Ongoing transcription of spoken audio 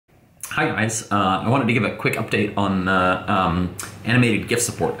Hi guys, I wanted to give a quick update on the animated GIF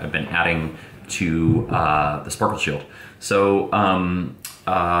support I've been adding to the Sparkle Shield. So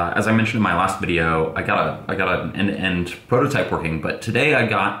as I mentioned in my last video, I got an end-to-end prototype working, but today I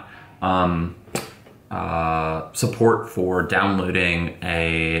got support for downloading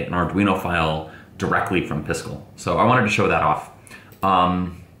an Arduino file directly from Piskel. So I wanted to show that off.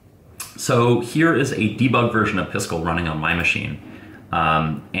 So here is a debug version of Piskel running on my machine.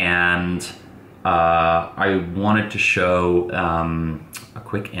 I wanted to show a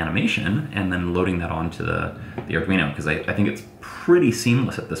quick animation and then loading that onto the Arduino, because I think it's pretty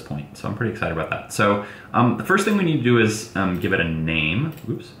seamless at this point. So I'm pretty excited about that. So the first thing we need to do is give it a name.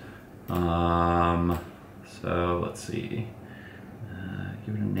 Oops. So let's see.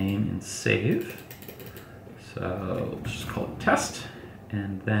 Give it a name and save. So let's just call it test.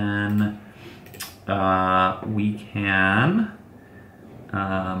 And then we can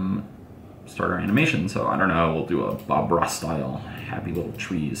start our animation. So I don't know, we'll do a Bob Ross style happy little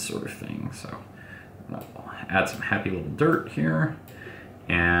trees sort of thing. So I'll add some happy little dirt here.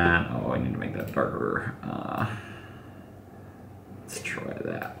 And oh, I need to make that darker. Let's try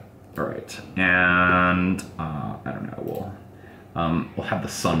that. All right, and I don't know, we'll have the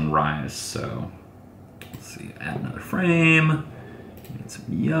sun rise. So let's see, add another frame, get some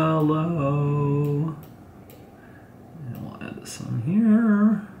yellow, and we'll add the sun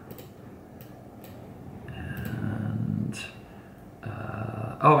here. And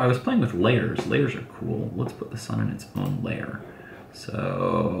oh, I was playing with layers. Layers are cool. Let's put the sun in its own layer.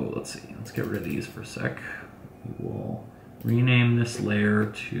 So let's see, let's get rid of these for a sec. We will rename this layer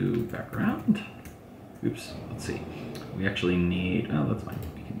to background. Oops, let's see. We actually need, oh, that's fine.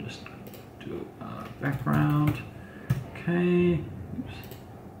 We can just do background. Okay, oops.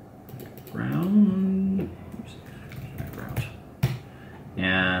 Background, oops. Background.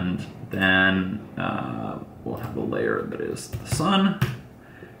 And then we'll have a layer that is the sun.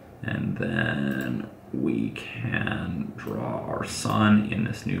 And then we can draw our sun in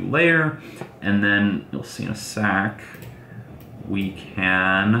this new layer. And then you'll see in a sec, we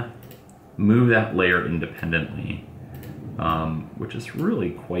can move that layer independently, which is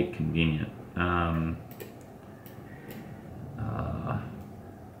really quite convenient.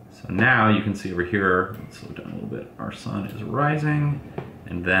 So now you can see over here, let's slow down a little bit, our sun is rising,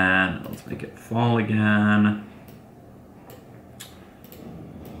 and then let's make it fall again.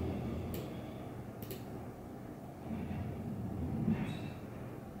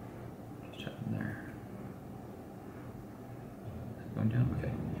 Down,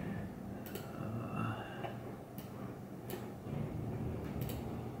 okay.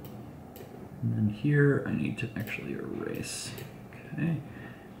 And then here I need to actually erase. Okay.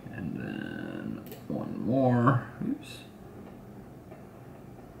 And then one more. Oops.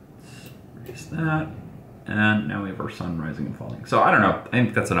 Let's erase that. And now we have our sun rising and falling. So I don't know. I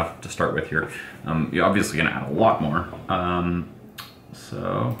think that's enough to start with here. You're obviously going to add a lot more.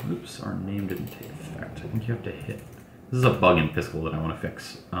 So, oops, our name didn't take effect. I think you have to hit. This is a bug in Piskel that I want to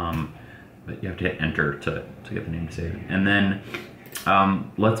fix, but you have to hit enter to get the name to save. And then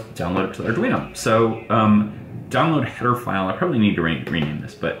let's download it to the Arduino. So download header file, I probably need to rename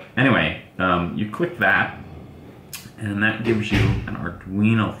this, but anyway, you click that, and that gives you an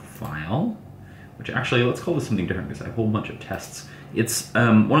Arduino file, which actually, let's call this something different because I have a whole bunch of tests. It's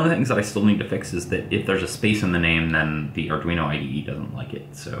one of the things that I still need to fix is that if there's a space in the name, then the Arduino IDE doesn't like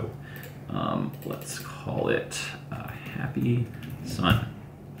it. So let's call it Happy Sun.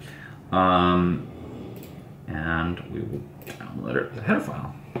 And we will download it as a header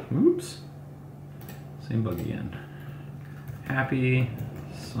file. Oops. Same bug again. Happy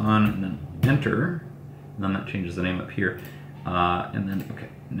Sun, and then enter. And then that changes the name up here. And then, okay,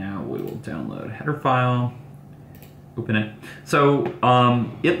 now we will download header file, open it. So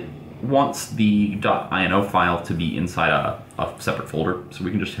it wants the .ino file to be inside a separate folder. So we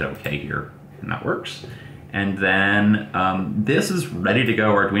can just hit OK here, and that works. And then this is ready to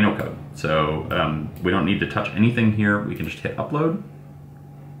go Arduino code. So we don't need to touch anything here. We can just hit upload,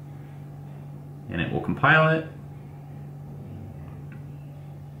 and it will compile it.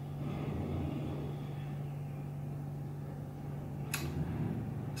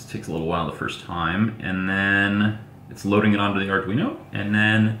 This takes a little while the first time, and then it's loading it onto the Arduino. And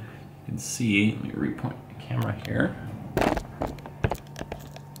then you can see, let me repoint the camera here.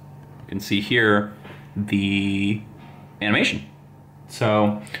 You can see here the animation.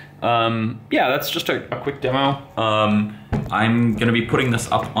 So yeah, that's just a quick demo. I'm gonna be putting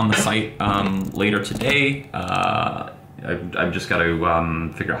this up on the site later today. I've just got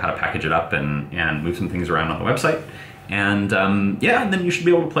to figure out how to package it up and move some things around on the website. And yeah, and then you should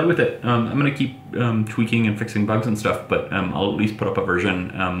be able to play with it. I'm going to keep tweaking and fixing bugs and stuff, but I'll at least put up a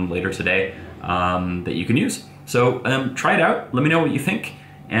version later today that you can use. So try it out. Let me know what you think.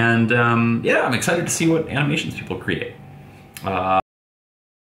 And yeah, I'm excited to see what animations people create.